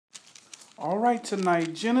All right,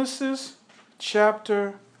 tonight, Genesis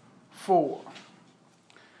chapter 4.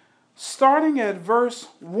 Starting at verse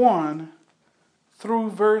 1 through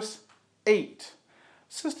verse 8.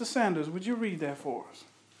 Sister Sanders, would you read that for us?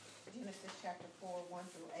 Genesis chapter 4, 1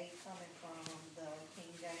 through 8, coming from the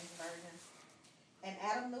King James Version. And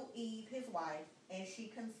Adam knew Eve, his wife, and she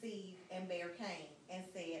conceived and bare Cain, and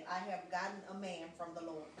said, I have gotten a man from the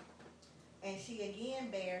Lord. And she again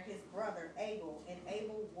bare his brother Abel, and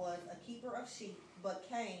Abel was a keeper of sheep, but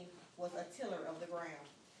Cain was a tiller of the ground.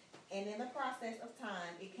 And in the process of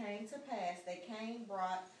time it came to pass that Cain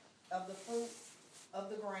brought of the fruit of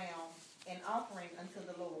the ground an offering unto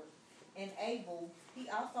the Lord. And Abel, he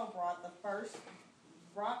also brought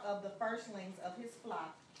of the firstlings of his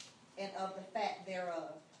flock, and of the fat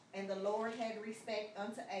thereof. And the Lord had respect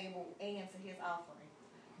unto Abel and to his offering.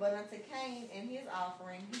 But unto Cain and his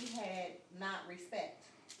offering he had not respect.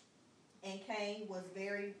 And Cain was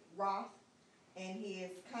very wroth, and his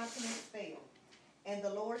countenance fell. And the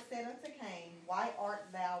Lord said unto Cain, Why art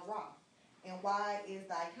thou wroth? And why is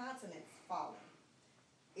thy countenance fallen?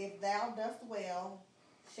 If thou dost well,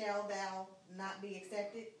 shall thou not be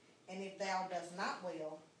accepted? And if thou dost not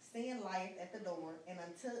well, sin lieth at the door, and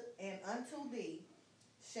unto thee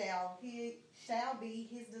shall be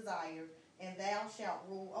his desire, and thou shalt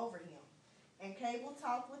rule over him. And Cain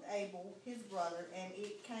talked with Abel his brother, and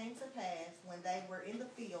it came to pass, when they were in the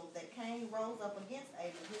field, that Cain rose up against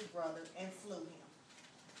Abel his brother, and slew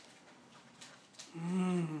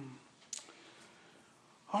him.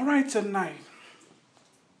 All right, tonight.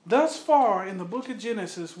 Thus far in the book of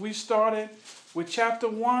Genesis, we started with chapter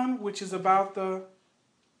 1, which is about the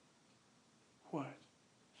what?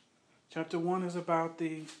 Chapter 1 is about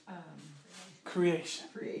the creation.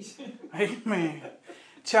 Amen.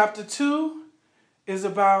 Chapter 2 is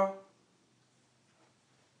about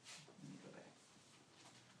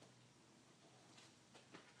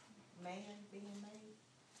Man being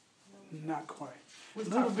made? not quite. A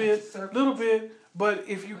little bit, but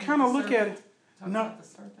if you kind of look at it, no,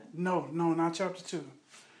 not chapter 2.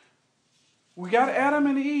 We got Adam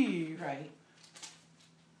and Eve. Right.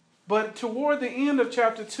 But toward the end of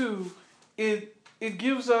chapter 2, it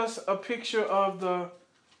gives us a picture of the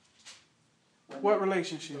what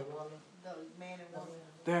relationship? The man and woman.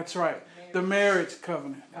 That's right. The marriage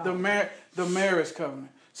covenant. The marriage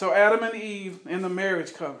covenant. So Adam and Eve in the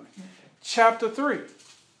marriage covenant. Chapter 3.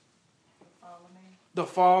 The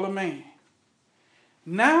fall of man.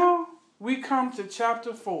 Now we come to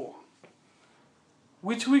chapter 4,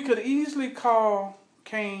 which we could easily call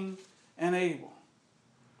Cain and Abel.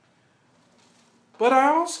 But I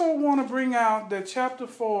also want to bring out that chapter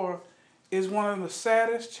 4 is one of the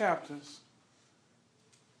saddest chapters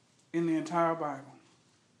in the entire Bible.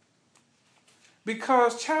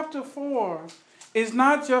 Because chapter 4 is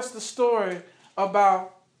not just the story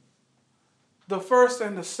about the first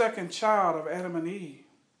and the second child of Adam and Eve,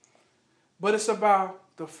 but it's about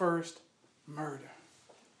the first murder.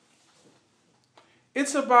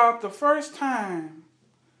 It's about the first time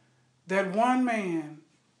that one man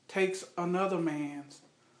takes another man's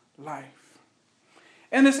life.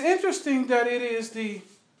 And it's interesting that it is the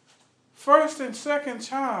first and second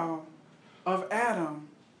child of Adam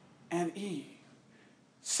and Eve.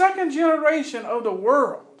 Second generation of the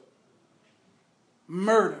world.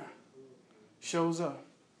 Murder shows up.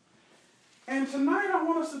 And tonight I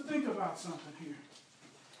want us to think about something here.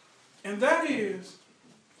 And that is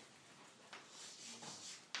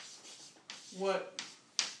what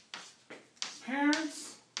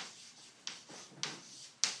parents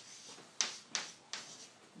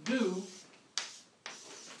do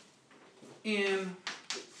in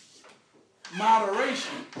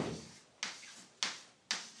moderation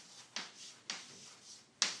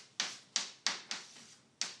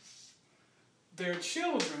their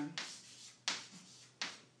children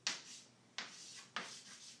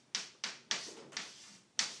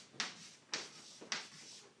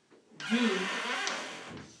do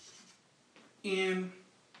in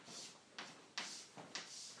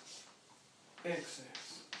excess.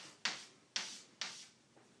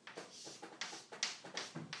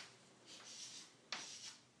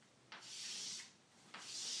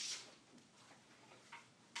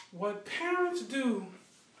 What parents do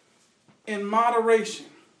in moderation,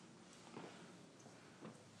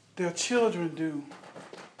 their children do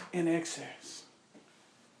in excess.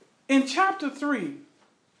 In chapter 3,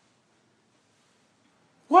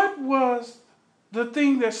 what was the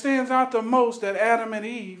thing that stands out the most that Adam and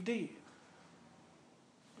Eve did?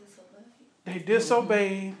 They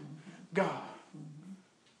disobeyed God.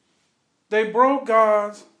 They broke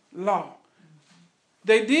God's law.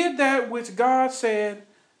 They did that which God said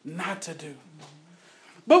not to do.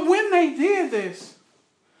 But when they did this,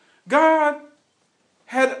 God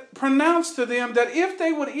had pronounced to them that if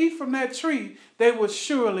they would eat from that tree, they would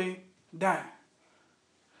surely die.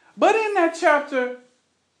 But in that chapter,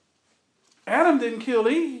 Adam didn't kill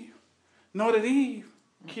Eve, nor did Eve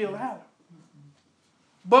kill Adam.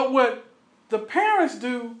 But what the parents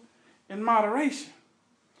do in moderation,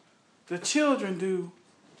 the children do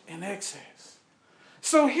in excess.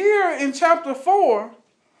 So here in chapter 4,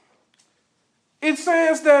 it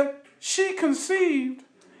says that she conceived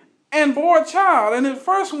and bore a child. And the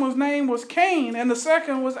first one's name was Cain, and the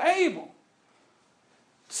second was Abel.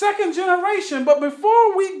 Second generation. But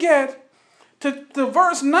before we get to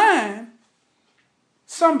verse 9,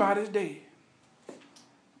 somebody's dead.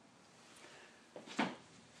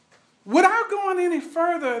 Without going any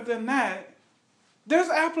further than that, there's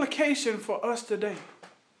application for us today.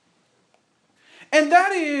 And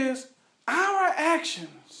that is, our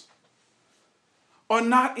actions are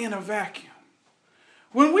not in a vacuum.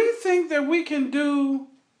 When we think that we can do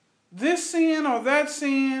this sin or that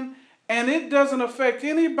sin and it doesn't affect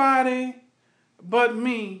anybody but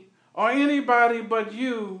me or anybody but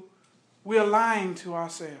you, we're lying to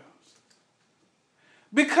ourselves.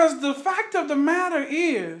 Because the fact of the matter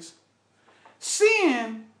is,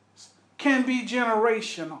 sin can be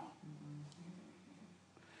generational.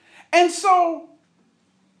 And so,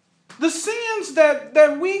 the sins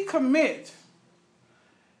that we commit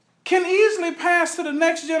can easily pass to the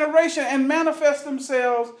next generation and manifest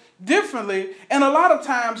themselves differently, and a lot of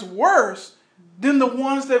times worse than the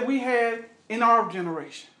ones that we had in our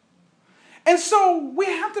generation. And so we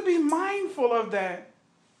have to be mindful of that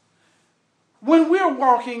when we're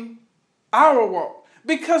walking our walk,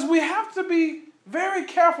 because we have to be very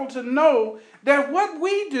careful to know that what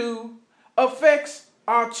we do affects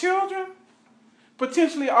our children,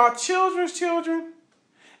 potentially our children's children,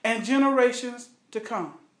 and generations to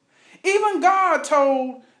come. Even God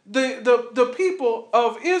told the people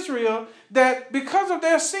of Israel that because of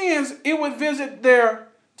their sins, it would visit their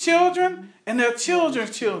children and their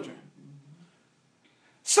children's children.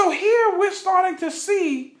 So here we're starting to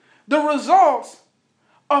see the results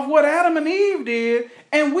of what Adam and Eve did,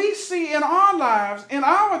 and we see in our lives, in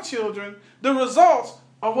our children, the results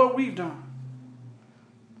of what we've done.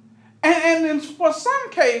 And for some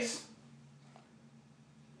case,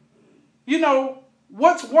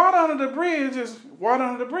 what's water under the bridge is water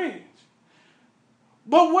under the bridge.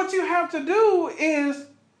 But what you have to do is,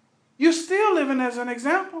 you're still living as an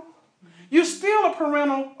example. You're still a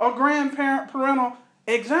parental or parental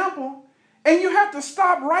example. And you have to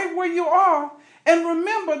stop right where you are and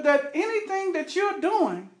remember that anything that you're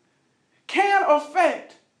doing can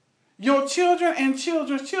affect your children and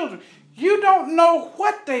children's children. You don't know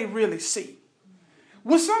what they really see.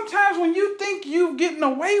 Sometimes when you think you're getting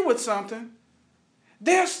away with something,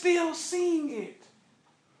 they're still seeing it.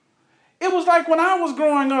 It was like when I was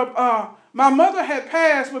growing up, my mother had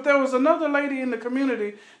passed, but there was another lady in the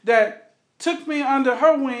community that took me under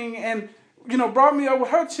her wing and, brought me up with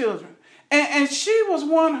her children. And she was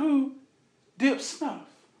one who dipped snuff.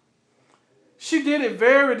 She did it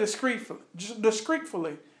very discreetly,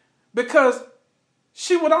 because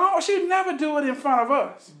she'd never do it in front of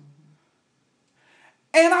us.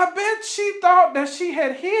 And I bet she thought that she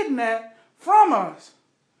had hidden that from us.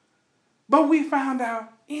 But we found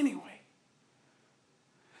out anyway.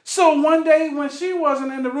 So one day when she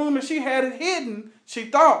wasn't in the room and she had it hidden, she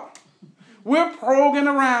thought, we're probing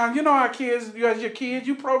around. You know how kids, as your kids,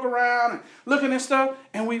 you probe around and looking at stuff,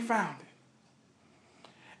 and we found it.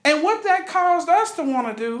 And what that caused us to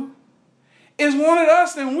want to do is wanted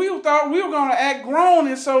us, and we thought we were going to act grown,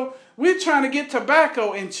 and so we're trying to get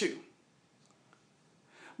tobacco and chew.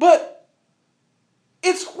 But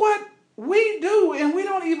it's what we do, and we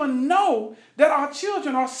don't even know that our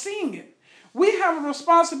children are seeing it. We have a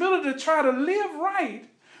responsibility to try to live right,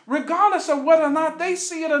 regardless of whether or not they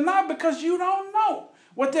see it or not, because you don't know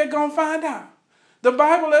what they're going to find out. The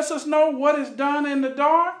Bible lets us know what is done in the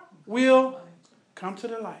dark will come to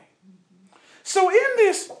the light. So in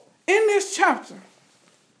this chapter,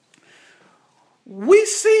 we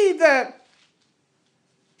see that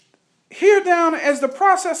here down as the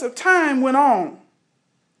process of time went on,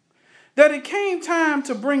 that it came time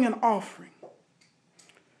to bring an offering.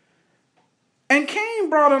 And Cain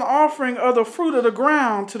brought an offering of the fruit of the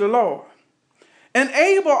ground to the Lord. And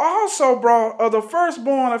Abel also brought of the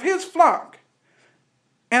firstborn of his flock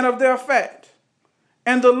and of their fat.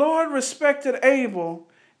 And the Lord respected Abel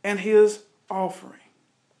and his offering.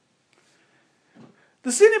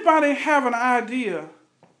 Does anybody have an idea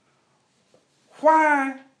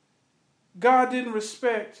why God didn't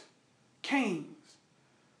respect Cain's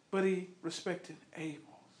but he respected Abel's?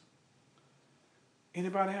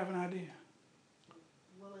 Anybody have an idea?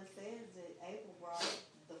 Well, it says that Abel brought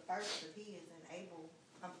the first of his, and Abel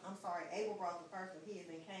brought the first of his,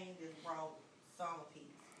 and Cain just brought some of his.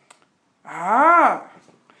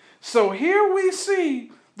 So here we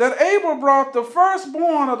see that Abel brought the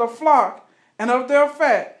firstborn of the flock and of their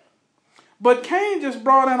fat, but Cain just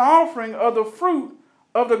brought an offering of the fruit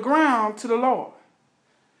of the ground to the Lord.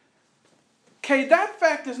 Okay, that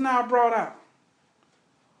fact is now brought out.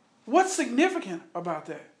 What's significant about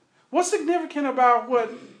that? What's significant about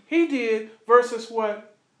what he did versus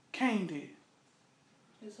what Cain did?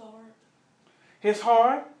 His heart. His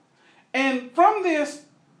heart. And from this,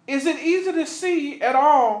 is it easy to see at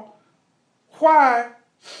all why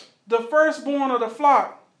the firstborn of the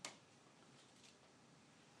flock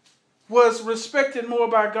was respected more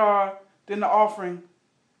by God than the offering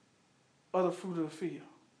of the fruit of the field?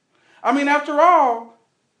 I mean, after all,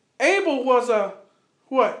 Abel was a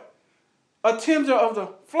tender of the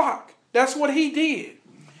flock. That's what he did.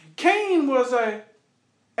 Cain was a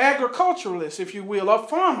agriculturalist, if you will, a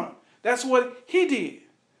farmer. That's what he did.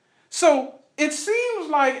 So it seems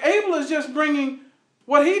like Abel is just bringing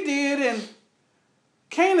what he did and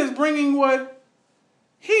Cain is bringing what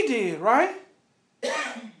he did, right?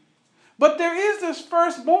 But there is this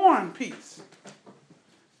firstborn piece.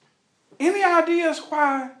 Any ideas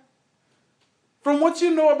why, from what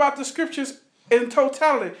you know about the scriptures in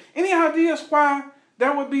totality, any ideas why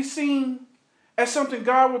that would be seen as something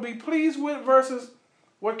God would be pleased with versus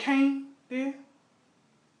what Cain did?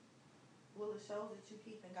 Well, it shows that you're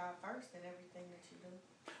keeping God first in everything that you do.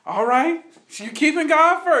 All right. So you're keeping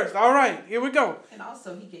God first. All right. Here we go. And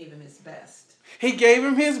also he gave him his best. He gave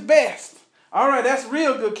him his best. All right. That's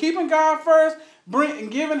real good. Keeping God first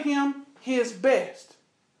and giving him his best.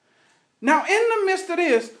 Now, in the midst of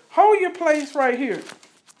this, hold your place right here.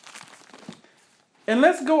 And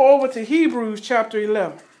let's go over to Hebrews chapter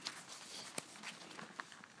 11.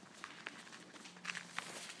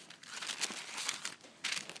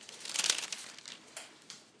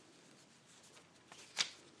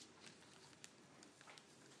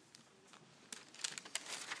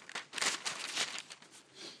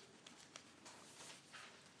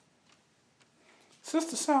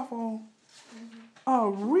 Sister Southall,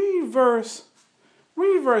 read verse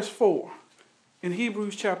 4 in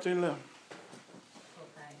Hebrews chapter 11.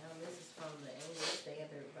 Okay, this is from the English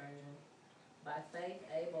Standard Version. By faith,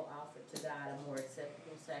 Abel offered to God a more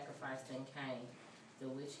acceptable sacrifice than Cain,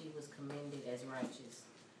 through which he was commended as righteous,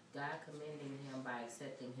 God commending him by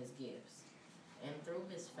accepting his gifts. And through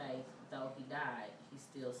his faith, though he died, he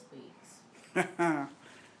still speaks.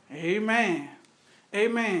 Amen.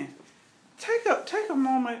 Amen. Take a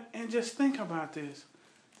moment and just think about this.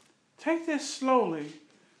 Take this slowly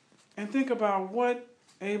and think about what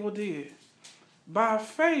Abel did. By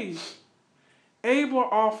faith, Abel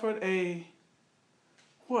offered a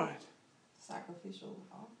what? Sacrificial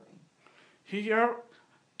offering. He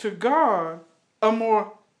to God a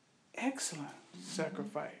more excellent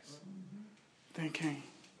sacrifice than Cain.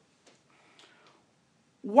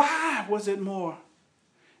 Why was it more?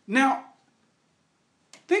 Now,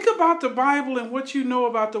 think about the Bible and what you know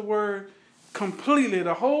about the word completely,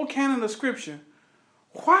 the whole canon of Scripture.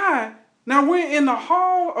 Why? Now we're in the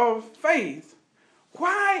hall of faith.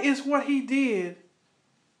 Why is what he did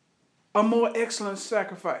a more excellent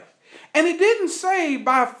sacrifice? And it didn't say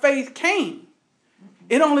by faith Cain.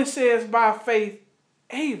 It only says by faith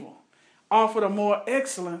Abel offered a more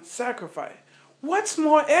excellent sacrifice. What's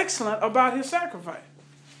more excellent about his sacrifice?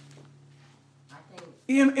 I think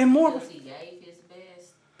In more, because he gave his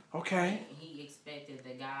best, okay. he expected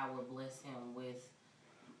that God would bless him with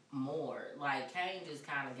more. Like Cain just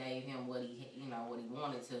kind of gave him what he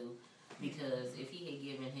wanted to, because if he had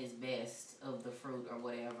given his best of the fruit or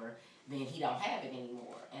whatever, then he don't have it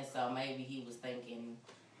anymore. And so maybe he was thinking,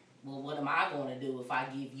 well, what am I going to do if I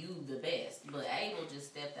give you the best? But Abel just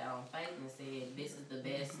stepped out on faith and said, this is the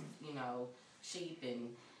best, sheep, and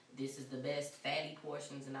this is the best fatty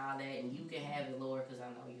portions and all that, and you can have it, Lord, because I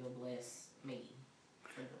know you'll bless me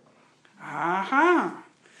for doing it.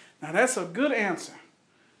 Now that's a good answer.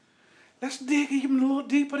 Let's dig even a little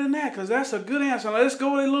deeper than that, because that's a good answer. Now, let's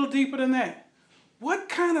go a little deeper than that. What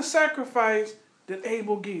kind of sacrifice did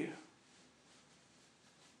Abel give?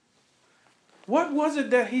 What was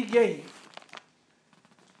it that he gave?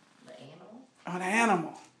 The animal? An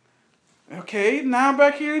animal. Okay, now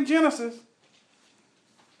back here in Genesis.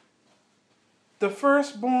 The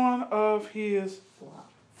firstborn of his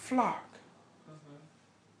flock.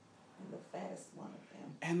 And the fattest one of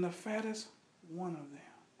them. And the fattest one of them.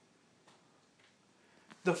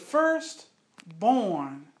 The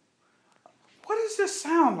firstborn what does this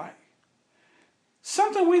sound like?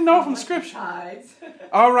 Something we know from Scripture. Tithes.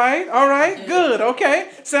 All right, good, okay.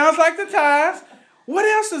 Sounds like the tithes. What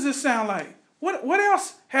else does this sound like? What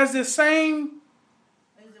else has this same?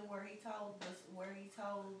 Is it where he told,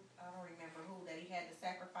 I don't remember who, that he had to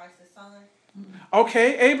sacrifice his son?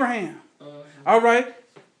 Okay, Abraham. All right,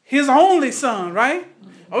 his only son, right?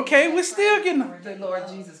 Okay, we're still getting. The Lord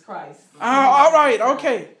Jesus Christ. All right,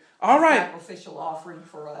 okay, all right. Sacrificial offering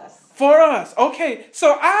for us. For us, okay.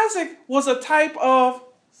 So Isaac was a type of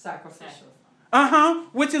Sacrificial.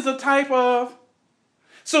 which is a type of.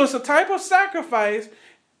 So it's a type of sacrifice,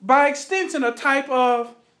 by extension, a type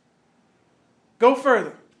of. Go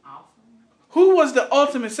further. Who was the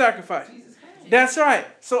ultimate sacrifice? Jesus Christ. That's right.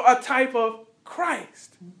 So a type of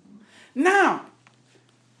Christ. Now,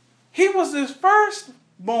 he was his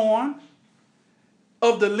firstborn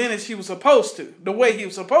of the lineage he was supposed to, the way he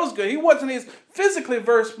was supposed to. He wasn't his physically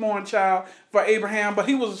firstborn child for Abraham, but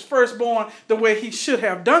he was his firstborn the way he should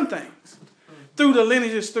have done things, through the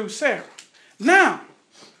lineages through Sarah. Now,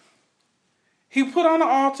 he put on the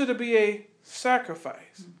altar to be a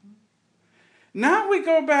sacrifice. Now we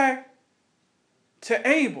go back to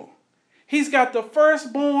Abel. He's got the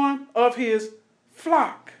firstborn of his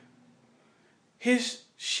flock, his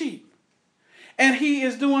sheep. And he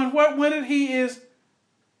is doing what with it?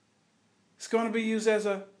 It's going to be used as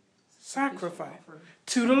a sacrifice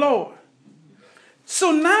to the Lord.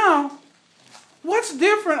 So now, what's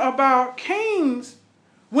different about Cain's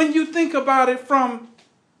when you think about it from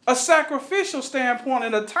a sacrificial standpoint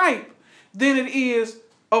and a type than it is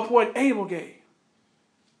of what Abel gave?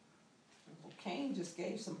 Cain just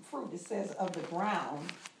gave some fruit. It says of the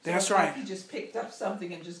ground. So That's it's right. Like he just picked up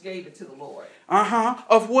something and just gave it to the Lord.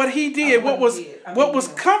 Of what he did, Of what what he did. what was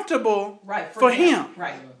comfortable Right, for him.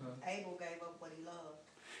 Right. Abel gave up what he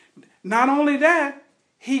loved. Not only that,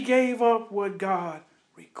 he gave up what God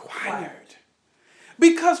required.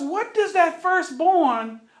 Because what does that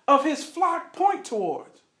firstborn of his flock point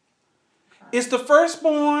towards? It's the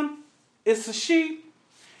firstborn, it's the sheep.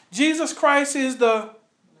 Jesus Christ is the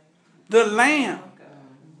Lamb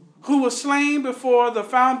who was slain before the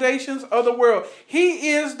foundations of the world.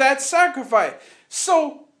 He is that sacrifice.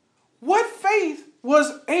 So what faith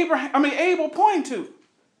was Abel pointing to?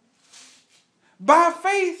 By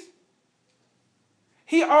faith,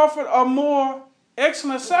 he offered a more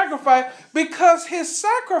excellent sacrifice because his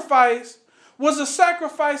sacrifice was a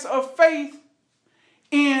sacrifice of faith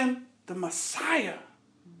in the Messiah.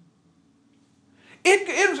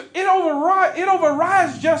 It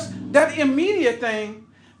overrides just that immediate thing.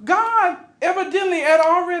 God evidently had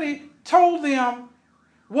already told them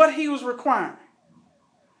what he was requiring.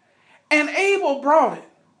 And Abel brought it.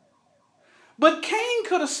 But Cain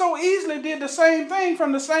could have so easily did the same thing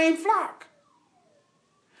from the same flock.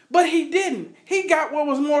 But he didn't. He got what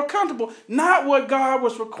was more comfortable, not what God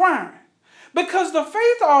was requiring. Because the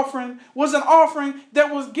faith offering was an offering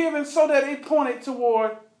that was given so that it pointed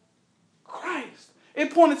toward Christ.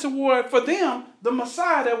 It pointed toward, for them, the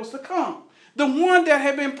Messiah that was to come. The one that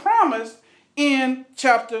had been promised in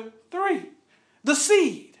chapter 3. The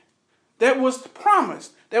seed that was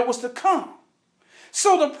promised, that was to come.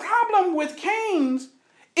 So the problem with Cain's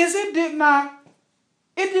is it did not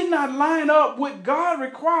line up with God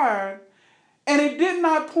required, and it did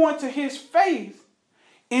not point to his faith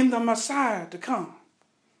in the Messiah to come.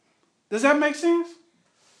 Does that make sense?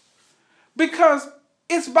 Because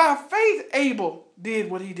it's by faith Abel did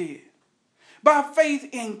what he did. By faith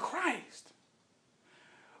in Christ.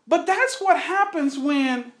 But that's what happens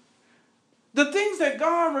when the things that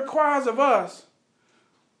God requires of us,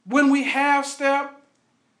 when we half step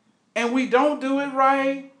and we don't do it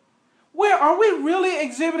right, are we really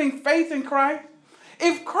exhibiting faith in Christ?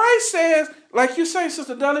 If Christ says, like you say,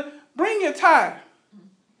 Sister Dudley, bring your tithe,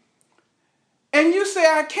 and you say,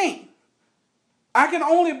 I can't, I can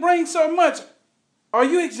only bring so much, are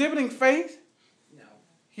you exhibiting faith? No.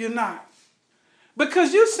 You're not.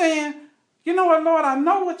 Because you're saying, you know what, Lord, I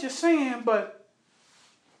know what you're saying, but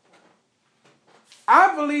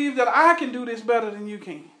I believe that I can do this better than you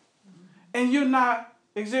can. And you're not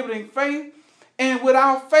exhibiting faith. And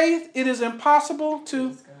without faith, it is impossible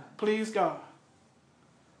to please God.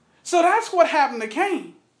 So that's what happened to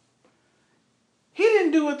Cain. He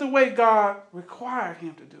didn't do it the way God required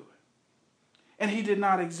him to do it. And he did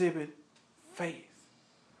not exhibit faith.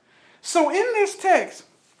 So in this text,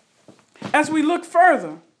 as we look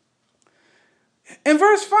further, in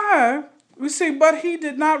verse 5, we see, but he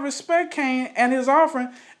did not respect Cain and his offering,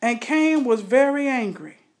 and Cain was very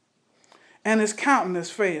angry, and his countenance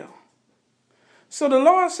fell. So the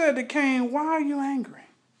Lord said to Cain, why are you angry?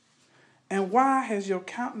 And why has your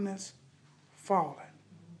countenance fallen.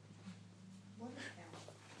 What is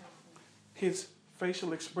countenance? His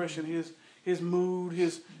facial expression, his mood,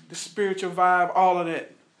 the spiritual vibe, all of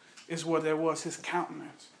that is what there was, his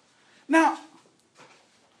countenance. Now,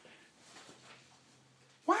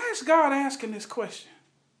 why is God asking this question?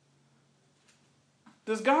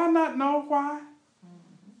 Does God not know why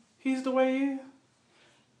he's the way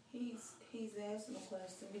he is? He's asking the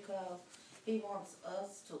question because he wants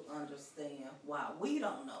us to understand why we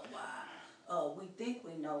don't know why. We think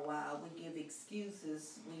we know why. We give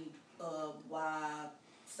excuses. Why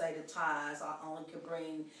say the tithes I only can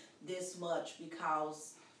bring this much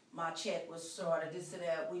because my check was short or this and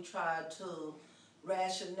that. We try to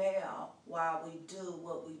rationale why we do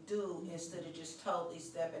what we do instead of just totally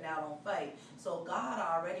stepping out on faith. So God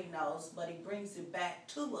already knows, but he brings it back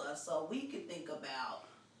to us so we can think about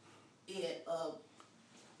it of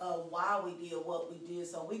why we did what we did,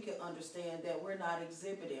 so we can understand that we're not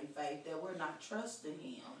exhibiting faith, that we're not trusting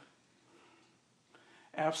him.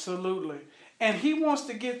 Absolutely. And he wants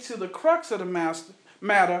to get to the crux of the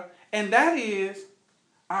matter, and that is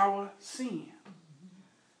our sin.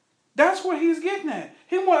 That's what he's getting at.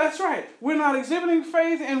 That's right. We're not exhibiting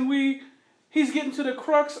faith, and he's getting to the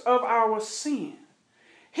crux of our sin.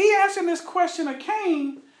 He asking this question of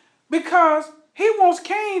Cain because he wants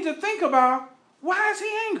Cain to think about, why is he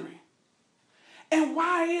angry? And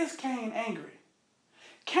why is Cain angry?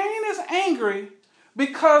 Cain is angry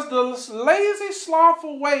because the lazy,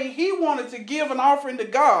 slothful way he wanted to give an offering to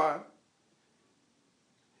God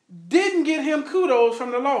didn't get him kudos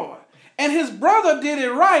from the Lord. And his brother did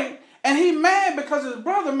it right, and he mad because his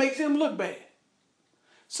brother makes him look bad.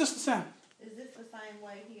 Sister Sam. Is this the same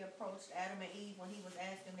way he approached Adam and Eve when he was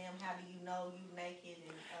asking them, how do you know you naked?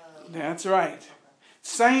 And That's right.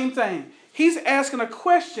 Same thing. He's asking a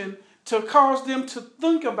question to cause them to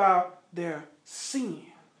think about their sin.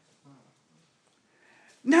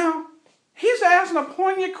 Now, he's asking a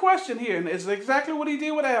poignant question here, and it's exactly what he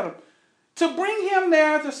did with Adam. To bring him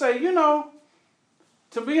there to say,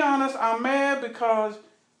 to be honest, I'm mad because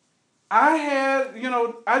I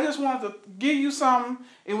just wanted to give you something.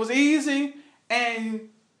 It was easy, and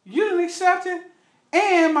you didn't accept it.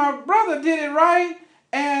 And my brother did it right,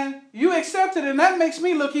 and you accepted it, and that makes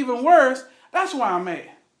me look even worse. That's why I'm mad.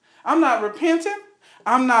 I'm not repentant.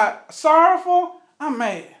 I'm not sorrowful. I'm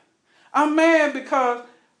mad. I'm mad because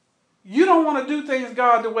you don't want to do things,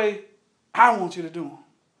 God, the way I want you to do them.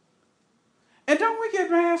 And don't we get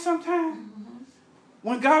mad sometimes? Mm-hmm.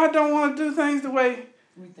 When God don't want to do things the way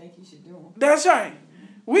we think he should do them. That's right.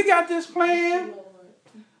 We got this plan.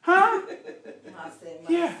 Huh?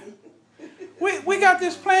 Yeah. We got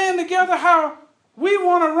this plan together how we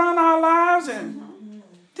want to run our lives, and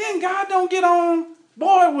then God don't get on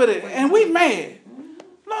board with it, and we mad.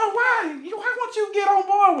 Lord, why? Why won't you get on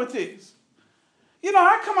board with this?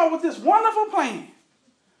 I come up with this wonderful plan.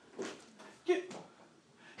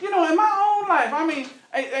 In my own life,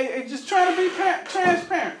 I just trying to be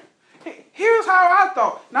transparent. Here's how I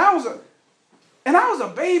thought. Now I was a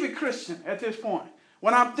baby Christian at this point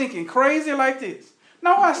when I'm thinking crazy like this.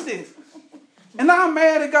 Now watch this. And now I'm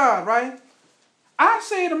mad at God, right? I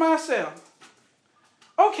say to myself,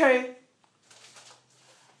 okay,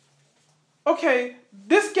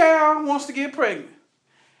 this gal wants to get pregnant.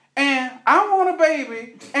 And I want a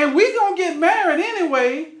baby, and we going to get married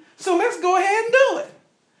anyway, so let's go ahead and do it.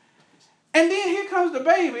 And then here comes the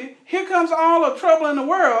baby, here comes all the trouble in the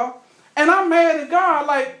world, and I'm mad at God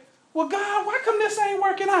like, well, God, why come this ain't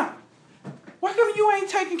working out? Why come you ain't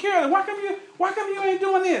taking care of it? Why come you ain't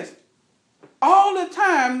doing this? All the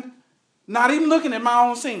time, not even looking at my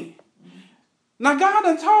own sin. Now, God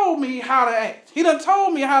done told me how to act. He done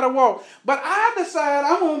told me how to walk. But I decide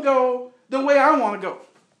I'm going to go the way I want to go.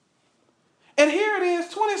 And here it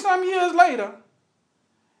is, 20-some years later,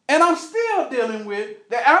 and I'm still dealing with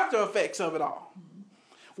the after effects of it all.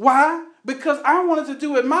 Why? Because I wanted to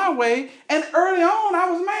do it my way, and early on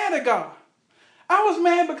I was mad at God. I was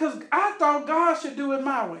mad because I thought God should do it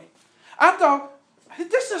my way. I thought,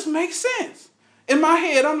 this just makes sense. In my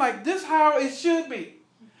head, I'm like, this is how it should be.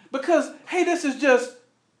 Because, hey,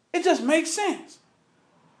 it just makes sense.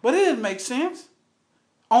 But it didn't make sense.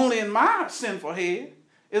 Only in my sinful head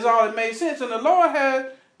is all it made sense. And the Lord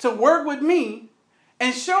had to work with me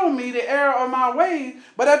and show me the error of my ways,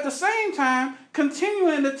 but at the same time,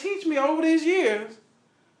 continuing to teach me over these years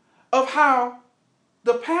of how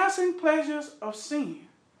the passing pleasures of sin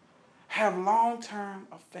have long-term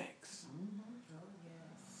effects.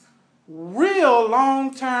 Real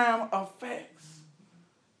long-term effects.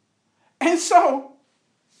 And so,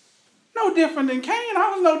 no different than Cain.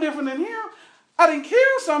 I was no different than him. I didn't kill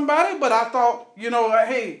somebody, but I thought,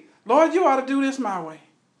 hey, Lord, you ought to do this my way.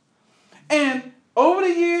 And over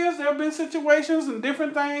the years, there have been situations and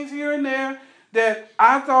different things here and there that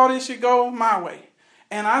I thought it should go my way.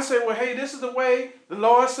 And I said, well, hey, this is the way. The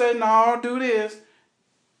Lord said, no, do this.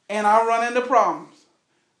 And I run into problems.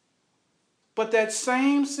 But that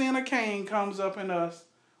same sin of Cain comes up in us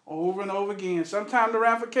over and over again. Sometimes the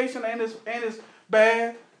ramification ain't as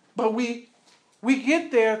bad, but we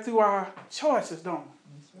get there through our choices, don't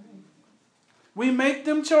we? That's right. We make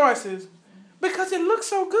them choices because it looks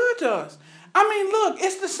so good to us. I mean, look,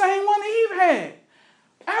 it's the same one Eve had.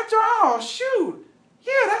 After all, shoot,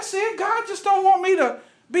 yeah, that's it. God just don't want me to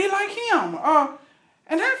be like him.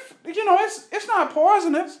 And that, it's not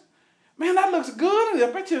poisonous. Man, that looks good, and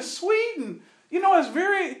I bet you it's sweet, and, it's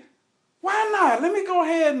very, why not? Let me go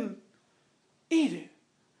ahead and eat it.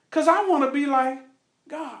 Because I want to be like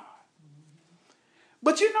God.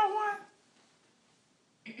 But you know what?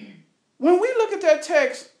 When we look at that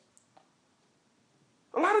text,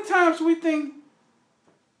 a lot of times we think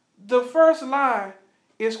the first lie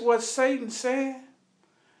is what Satan said.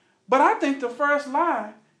 But I think the first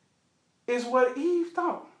lie is what Eve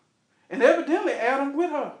thought. And evidently Adam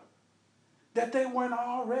with her. That they weren't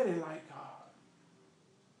already like God.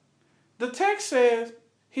 The text says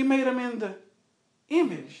he made them in the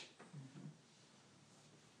image.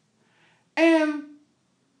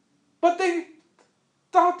 But they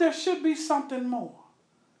thought there should be something more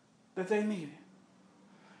that they needed.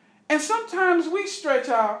 And sometimes we stretch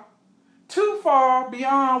out too far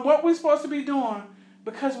beyond what we're supposed to be doing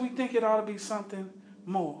because we think it ought to be something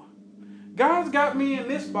more. God's got me in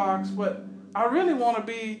this box, but I really want to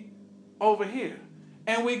be over here.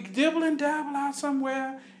 And we dibble and dabble out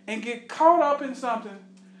somewhere and get caught up in something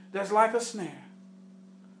that's like a snare.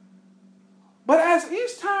 But as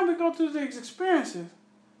each time we go through these experiences,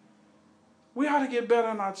 we ought to get better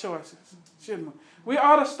in our choices, shouldn't we? We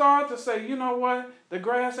ought to start to say, you know what? The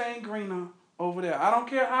grass ain't greener over there. I don't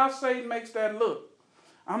care how Satan makes that look.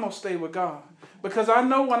 I'm going to stay with God. Because I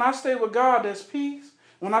know when I stay with God, there's peace.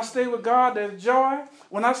 When I stay with God, there's joy.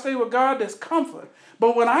 When I stay with God, there's comfort.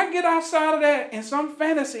 But when I get outside of that in some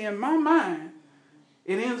fantasy in my mind,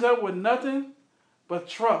 it ends up with nothing but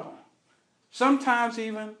trouble. Sometimes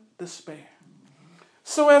even despair.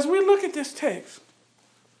 So as we look at this text,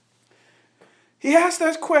 he asks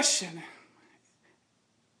that question.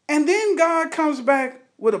 And then God comes back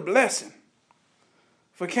with a blessing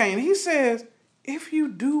for Cain. He says, if you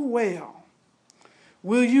do well,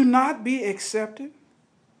 will you not be accepted?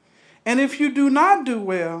 And if you do not do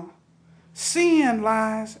well, sin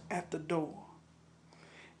lies at the door,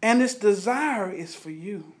 and its desire is for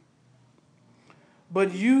you.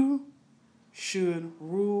 But you should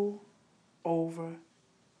rule over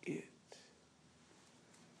it.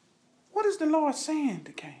 What is the Lord saying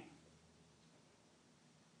to Cain?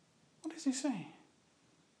 What is he saying?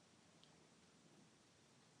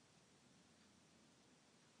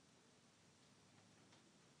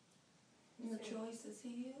 The choice is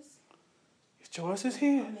his. His choice is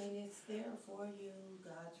his. I mean, it's there for you.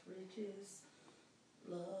 God's riches,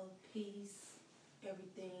 love, peace,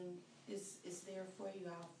 everything is there for you.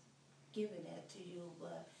 I've given that to you,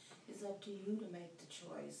 but it's up to you to make the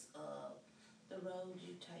choice of the road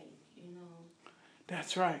you take,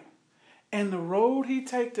 That's right. And the road he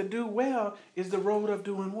take to do well is the road of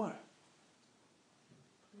doing what?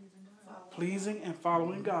 Pleasing and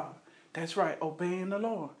following God. That's right, obeying the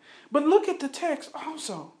Lord. But look at the text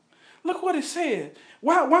also. Look what it said.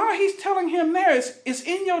 While he's telling him there, it's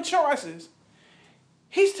in your choices.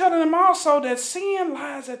 He's telling him also that sin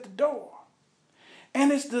lies at the door.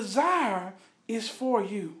 And its desire is for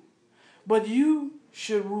you. But you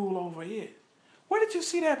should rule over it. Where did you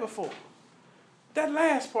see that before? That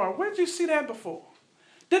last part, where did you see that before?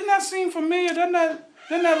 Didn't that seem familiar? Didn't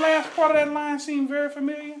that last part of that line seem very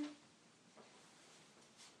familiar?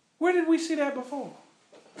 Where did we see that before?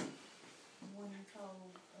 When he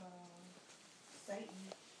told Satan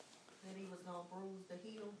that he was going to bruise the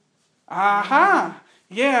heel. Aha.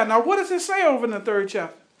 Yeah, now what does it say over in the 3rd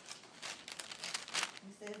chapter?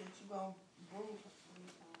 He said that you're going to bruise.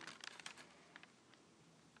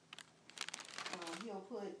 He'll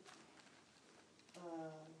put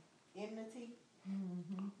enmity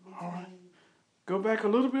between. Go back a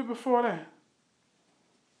little bit before that.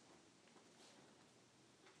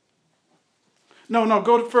 No,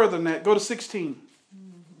 go further than that. Go to 16.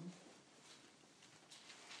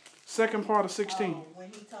 Second part of 16. When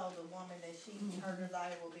he told the woman that her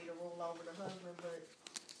desire will be to rule over the husband, but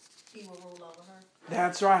he will rule over her.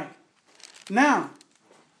 That's right. Now,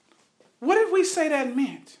 what did we say that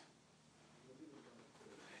meant?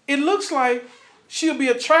 It looks like she'll be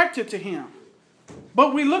attracted to him.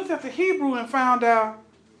 But we looked at the Hebrew and found out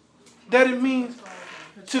that it means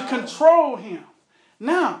to control him.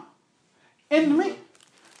 Now, in the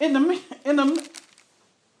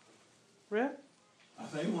Red?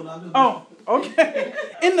 Oh, okay.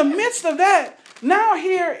 In the midst of that, now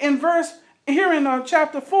here in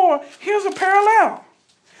chapter 4, here's a parallel.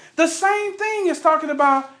 The same thing is talking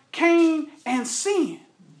about Cain and sin.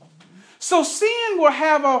 So sin will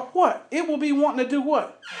have a what? It will be wanting to do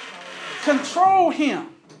what? Control him.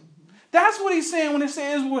 That's what he's saying when he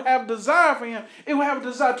says it will have desire for him. It will have a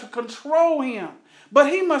desire to control him.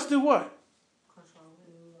 But he must do what?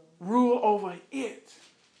 Rule over it.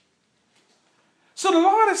 So the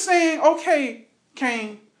Lord is saying, okay,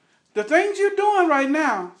 Cain, the things you're doing right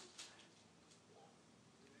now,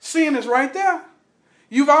 sin is right there.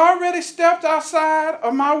 You've already stepped outside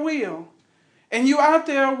of my will. And you out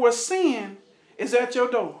there where sin is at your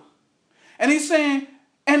door. And he's saying,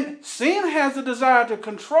 and sin has the desire to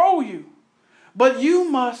control you, but you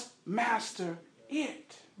must master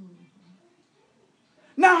it.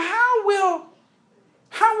 Now, how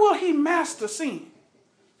will he master sin?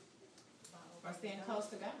 By staying close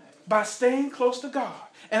to God. By staying close to God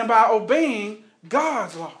and by obeying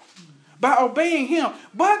God's law. By obeying him.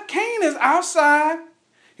 But Cain is outside.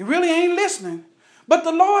 He really ain't listening. But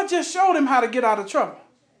the Lord just showed him how to get out of trouble.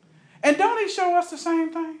 And don't he show us the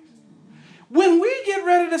same thing? When we get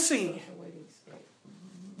ready to sin,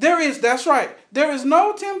 that's right. There is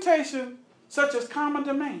no temptation such as common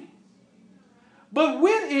to man. But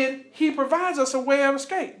with it, he provides us a way of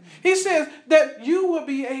escape. He says that you will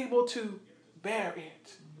be able to bear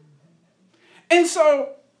it. And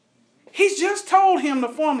so he's just told him the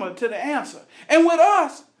formula to the answer. And with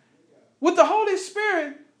us, with the Holy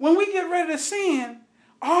Spirit, when we get ready to sin,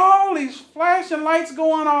 all these flashing lights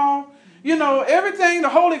going off, everything the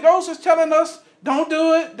Holy Ghost is telling us, don't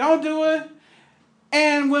do it, don't do it.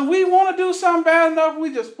 And when we want to do something bad enough,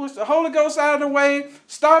 we just push the Holy Ghost out of the way,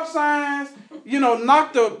 stop signs,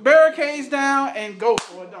 knock the barricades down and go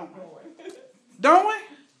for it, don't we? Don't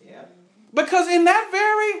we? Yeah. Because in that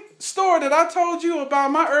very story that I told you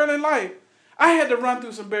about my early life, I had to run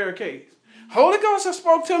through some barricades. Holy Ghost had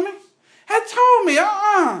spoke to me, had told me,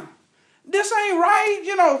 this ain't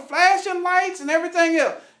right, flashing lights and everything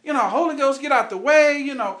else. Holy Ghost, get out the way,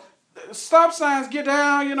 stop signs, get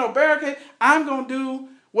down, barricade. I'm going to do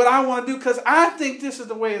what I want to do because I think this is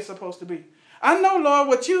the way it's supposed to be. I know, Lord,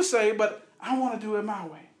 what you say, but I want to do it my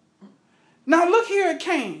way. Now look here at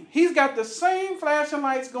Cain. He's got the same flashing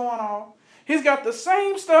lights going off. He's got the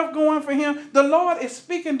same stuff going for him. The Lord is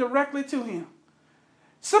speaking directly to him.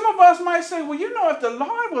 Some of us might say, well, if the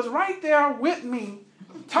Lord was right there with me,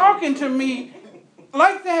 talking to me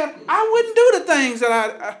like that, I wouldn't do the things that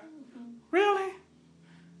I really?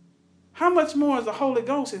 How much more is the Holy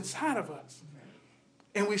Ghost inside of us?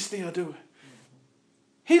 And we still do it.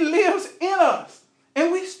 He lives in us.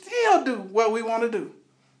 And we still do what we want to do.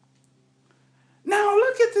 Now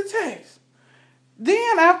look at the text.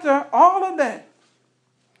 Then after all of that,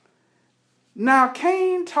 now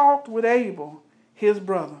Cain talked with Abel, his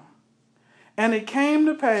brother. And it came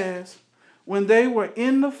to pass, when they were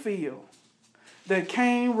in the field, that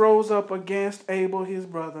Cain rose up against Abel, his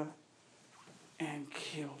brother, and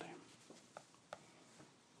killed him.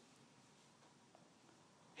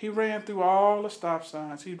 He ran through all the stop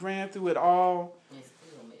signs. He ran through it all. And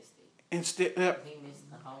still missed it. And He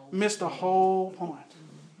missed the whole point.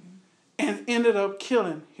 And ended up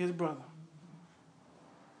killing his brother.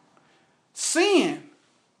 Sin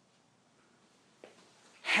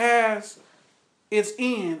has its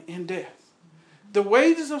end in death. The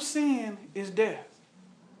wages of sin is death.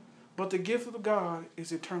 But the gift of God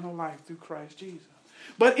is eternal life through Christ Jesus.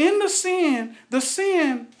 But in the sin,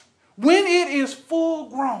 when it is full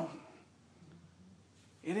grown,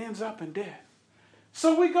 it ends up in death.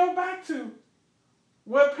 So we go back to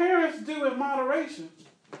what parents do in moderation,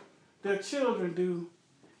 their children do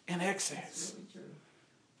in excess.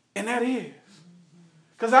 And that is.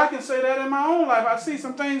 Because I can say that in my own life. I see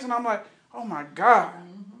some things and I'm like, oh my God.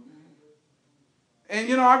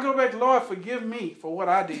 And I go back, Lord, forgive me for what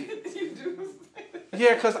I did.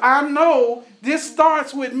 Yeah, because I know this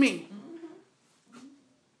starts with me.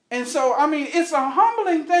 And so, it's a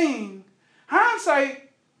humbling thing. Hindsight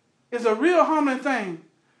is a real humbling thing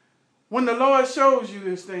when the Lord shows you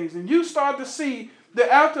these things and you start to see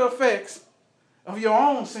the after effects of your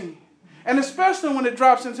own sin. And especially when it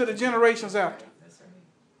drops into the generations after.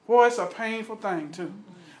 Boy, it's a painful thing too.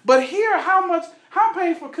 But here, how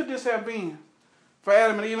painful could this have been for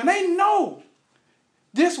Adam and Eve? And they know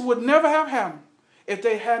this would never have happened if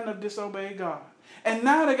they hadn't have disobeyed God. And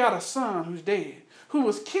now they got a son who's dead, who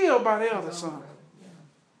was killed by the other son.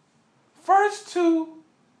 First two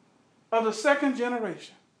of the second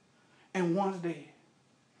generation, and one's dead.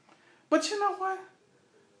 But you know what?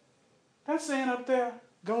 That saying up there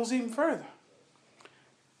goes even further.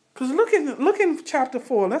 Because look in chapter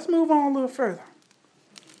 4. Let's move on a little further.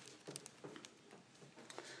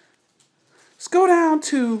 Let's go down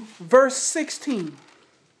to verse 16.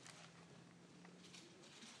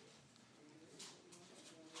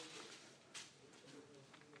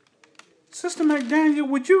 Sister McDaniel,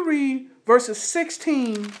 would you read verses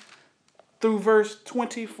 16 through verse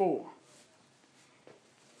 24?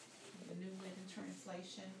 The New Living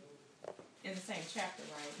Translation. In the same chapter,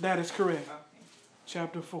 right? That is correct. Okay.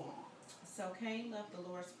 Chapter 4. So Cain left the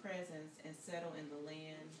Lord's presence and settled in the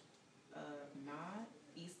land of Nod,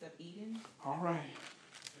 east of Eden. All right.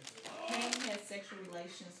 Cain had sexual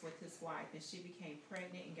relations with his wife, and she became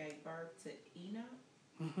pregnant and gave birth to Enoch.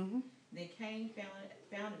 Mm-hmm. Then Cain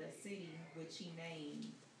founded a city which he named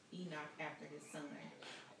Enoch after his son.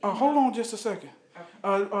 Hold on just a second.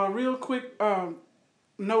 Okay. Real quick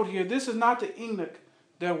note here. This is not the Enoch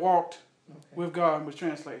that walked with God and was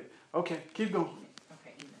translated. Okay, keep going.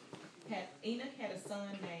 Okay, Enoch had a son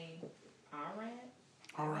named Arad.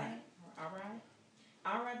 All right.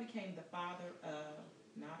 Arad became the father of,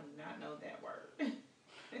 I do not know that word.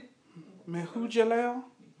 Mehujael?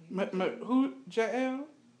 Mehujael?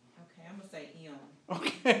 Okay, I'm going to say Eon.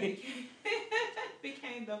 Okay.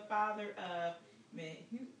 Became the father of,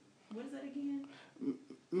 what is that again?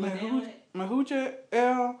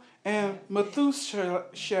 Mehujael and Methuselah.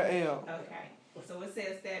 Okay, so it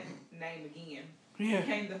says that name again. Yeah.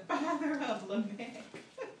 Became the father of Lamech.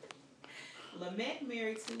 Lamech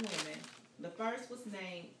married two women. The first was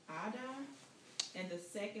named Ada, and the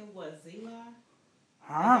second was Zillah.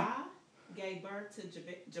 Ada gave birth to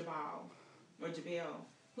Jabal,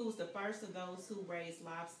 who was the first of those who raised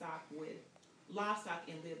livestock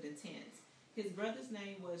and lived in tents. His brother's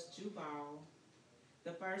name was Jubal,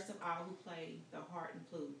 the first of all who played the harp and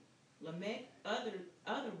flute. Lamech's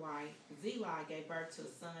other wife, Zillah, gave birth to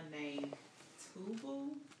a son named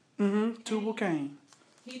Tubal. Tubal Cain.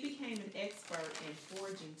 He became an expert in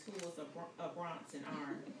forging tools of bronze and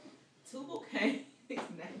iron. Tubal Cain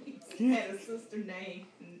had a sister named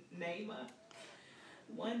Naamah.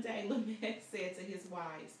 One day Lamech said to his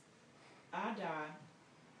wives, Ada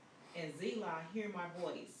and Zillah, hear my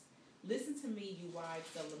voice. Listen to me, you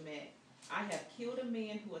wives of Lamech. I have killed a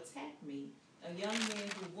man who attacked me, a young man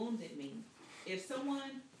who wounded me. If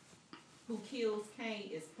someone who kills Cain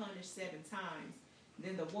is punished 7 times,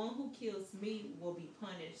 then the one who kills me will be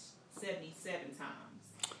punished 77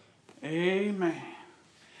 times. Amen.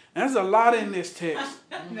 There's a lot in this text.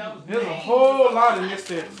 No, There's a whole lot in this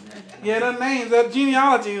text. Yeah, the names, that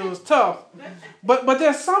genealogy was tough. But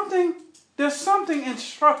there's something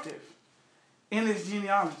instructive in this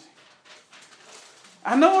genealogy.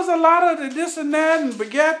 I know it's a lot of the this and that and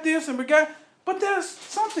begat this and begat, but there's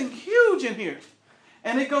something huge in here.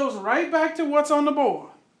 And it goes right back to what's on the board.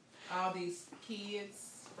 all these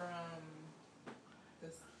kids from the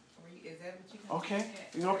is that what you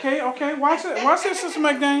Okay. Watch it, Sister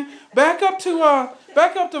McDaniel. Back up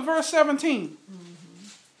to verse 17.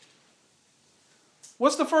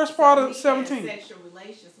 What's the first part of 17? He had sexual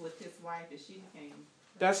relations with his wife and she became.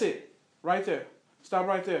 That's it. Right there. Stop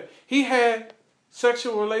right there. He had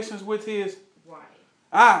sexual relations with his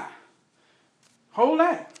wife. Hold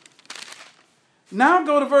that. Now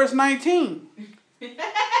go to verse 19.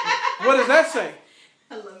 What does that say?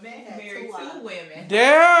 Lamech married 2 women.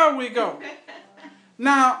 There we go.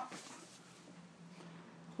 Now,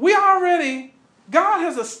 God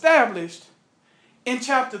has established in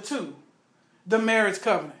chapter 2 the marriage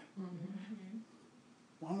covenant. Mm-hmm.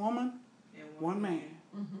 One woman, And one man.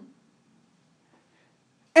 Mm-hmm.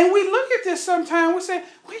 And we look at this sometimes, we say,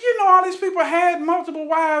 well, all these people had multiple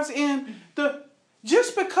wives in the...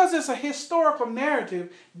 Just because it's a historical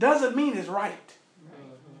narrative doesn't mean it's right.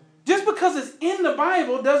 Just because it's in the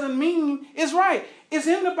Bible doesn't mean it's right. It's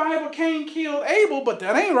in the Bible Cain killed Abel, but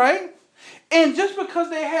that ain't right. And just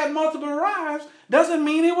because they had multiple wives doesn't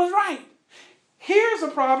mean it was right. Here's a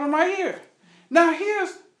problem right here. Now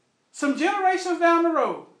here's some generations down the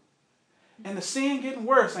road. And the sin getting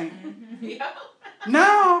worse, ain't it? Yeah.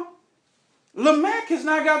 Now, Lamech has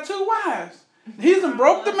now got 2 wives. He's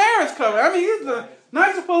broke the marriage covenant. I mean, he's the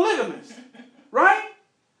nicest polygamist. Right?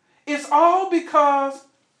 It's all because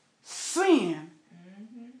sin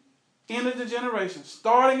entered the generation,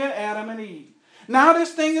 starting at Adam and Eve. Now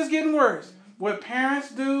this thing is getting worse. What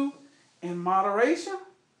parents do in moderation,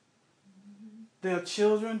 their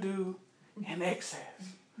children do in excess.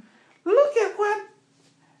 Look at what...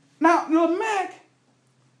 Now, Lamech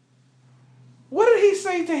What did he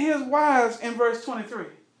say to his wives in verse 23?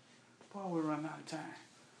 Boy, we're running out of time.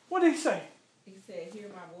 What did he say? He said, "Hear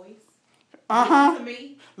my voice." Uh-huh. Listen to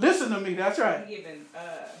me. Listen to me, that's right. He given,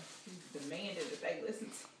 he demanded that they listen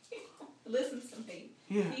to him. Listen to me.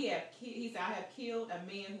 Yeah. He said, "I have killed a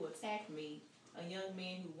man who attacked me, a young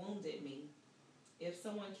man who wounded me. If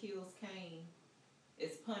someone kills Cain,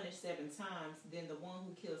 is punished 7 times, then the one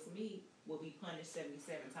who kills me will be punished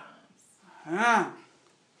 77 times."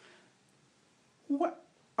 What?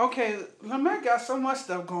 Okay, Lamech got so much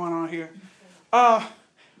stuff going on here.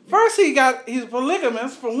 First he's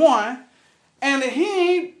polygamous for one, and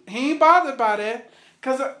he ain't bothered by that,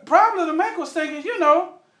 because probably Lamech was thinking,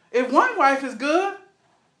 if one wife is good,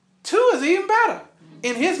 2 is even better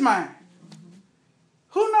in his mind.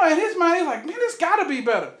 Who knows? In his mind, he's like, man, this got to be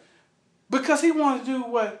better, because he wanted to do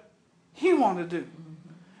what he wanted to do,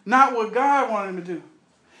 not what God wanted him to do.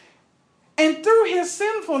 And through his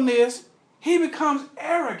sinfulness, he becomes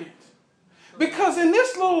arrogant. Because in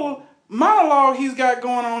this little monologue he's got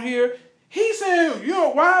going on here, he's saying,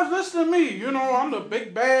 wives, listen to me. I'm the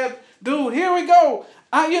big bad dude. Here we go.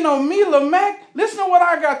 Me, Lamech, listen to what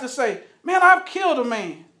I got to say. Man, I've killed a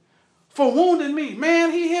man for wounding me.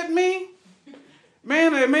 Man, he hit me.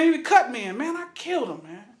 Man, he cut me. And man, I killed him,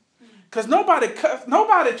 man. Because nobody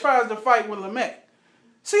tries to fight with Lamech.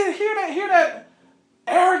 See, hear that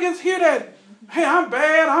arrogance, hear that, hey, I'm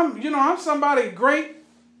bad, I'm somebody great.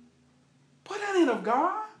 But that ain't of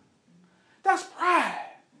God. That's pride.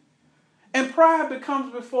 And pride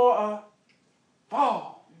becomes before a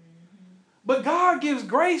fall. But God gives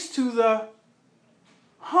grace to the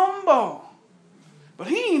humble. But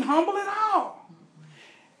he ain't humble at all.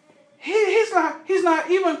 He's not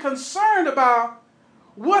even concerned about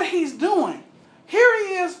what he's doing. Here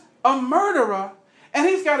he is, a murderer, and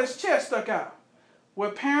he's got his chest stuck out.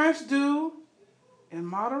 What parents do in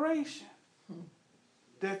moderation,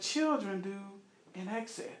 their children do in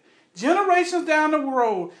excess. Generations down the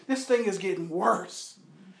road, this thing is getting worse.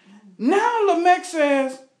 Now Lamech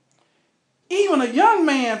says, even a young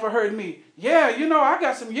man for hurting me. Yeah, I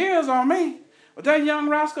got some years on me. But that young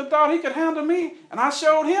rascal thought he could handle me, and I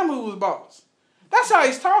showed him who was boss. That's how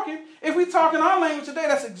he's talking. If we talk in our language today,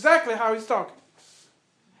 that's exactly how he's talking.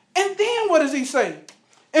 And then what does he say?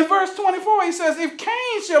 In verse 24, he says, if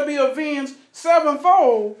Cain shall be avenged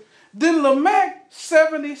 7-fold, then Lamech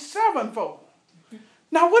 77-fold.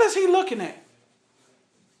 Now, what is he looking at?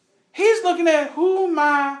 He's looking at who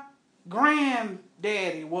my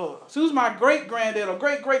granddaddy was. Who's my great-granddaddy or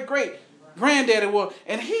great-great-great-granddaddy was.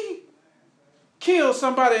 And he killed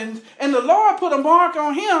somebody. And the Lord put a mark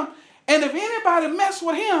on him. And if anybody messed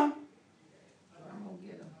with him,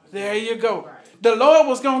 there you go. The Lord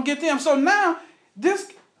was going to get them. So now,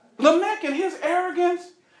 this Lamech and his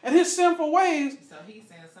arrogance and his sinful ways. So he's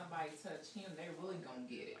saying somebody touched him, they're really going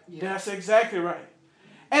to get it. Yeah. That's exactly right.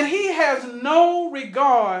 And he has no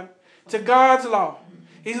regard to God's law.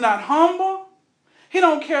 He's not humble. He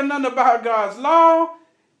don't care nothing about God's law.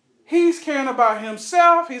 He's caring about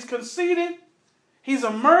himself. He's conceited. He's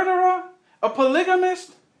a murderer, a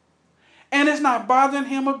polygamist. And it's not bothering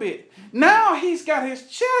him a bit. Now he's got his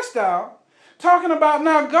chest out, talking about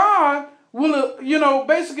now God will,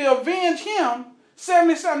 basically avenge him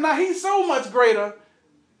 77. Now he's so much greater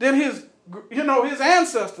than his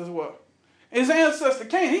ancestors were. His ancestor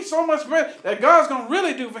Cain, he's so much greater that God's going to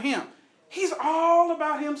really do for him. He's all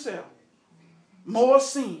about himself. More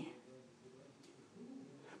sin.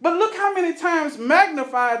 But look how many times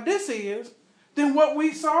magnified this is than what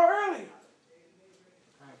we saw earlier.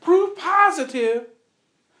 Proof positive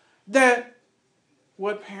that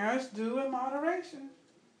what parents do in moderation,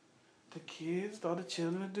 the kids or the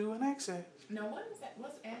children do in excess. Now, what is that?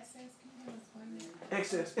 What's access? Can you explain that?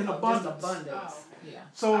 Excess, in abundance. Just abundance. Oh, Yeah.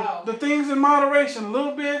 So the things in moderation, a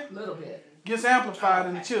little bit, Little bit. gets amplified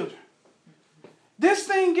in the children. This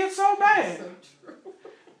thing gets so bad. So true.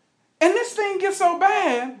 And this thing gets so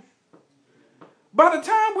bad, by the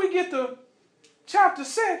time we get to chapter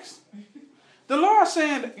 6, the Lord's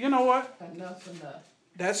saying, you know what? Enough's enough.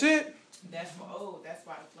 That's it. that's why the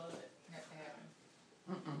flood had to happen.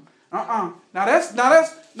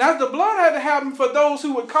 Now the blood had to happen for those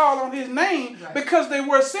who would call on his name because they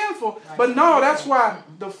were sinful. Right. But no, that's why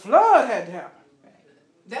the flood had to happen.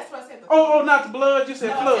 That's what I said. Oh, not the blood, you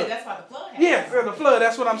said No, I flood. said that's why the flood had Yeah, to for the flood,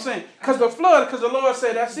 that's what I'm saying. Because the Lord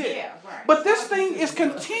said that's it. Yeah, right. But this thing is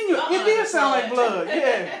continuous. It did sound like blood.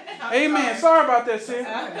 Yeah. Amen. Sorry about that, sis.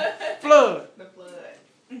 Flood. The flood.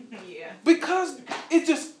 Yeah. Because it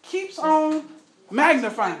just keeps on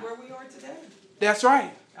magnifying. Like where we are today. That's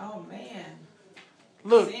right. Oh man.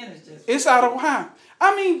 Look, Sin is just it's out of hand.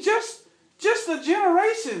 I mean, just just a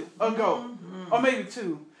generation ago, or maybe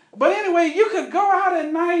 2. But anyway, you could go out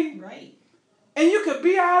at night, Right. and you could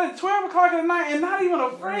be out at 12 o'clock at night and not even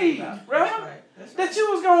afraid, right? That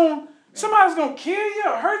you was somebody's gonna kill you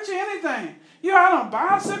or hurt you, anything. You're out on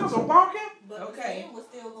bicycles or walking, But Okay. sin was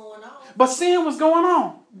still going on. but sin was going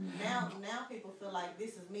on. Now people feel like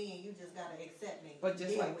this is me and you just gotta accept me. But just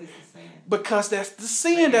Deal like with this it. is saying. Because that's the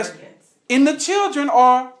sin that's Arrogance. in the children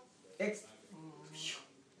or Ex-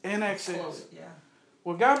 in excess. Yeah.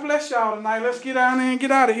 Well, God bless y'all tonight. Let's get down there and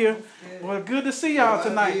get out of here. Good. Well, good to see y'all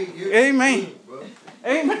tonight. You- Amen. good, bro.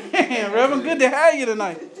 Amen. Reverend, good to have you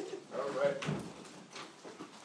tonight.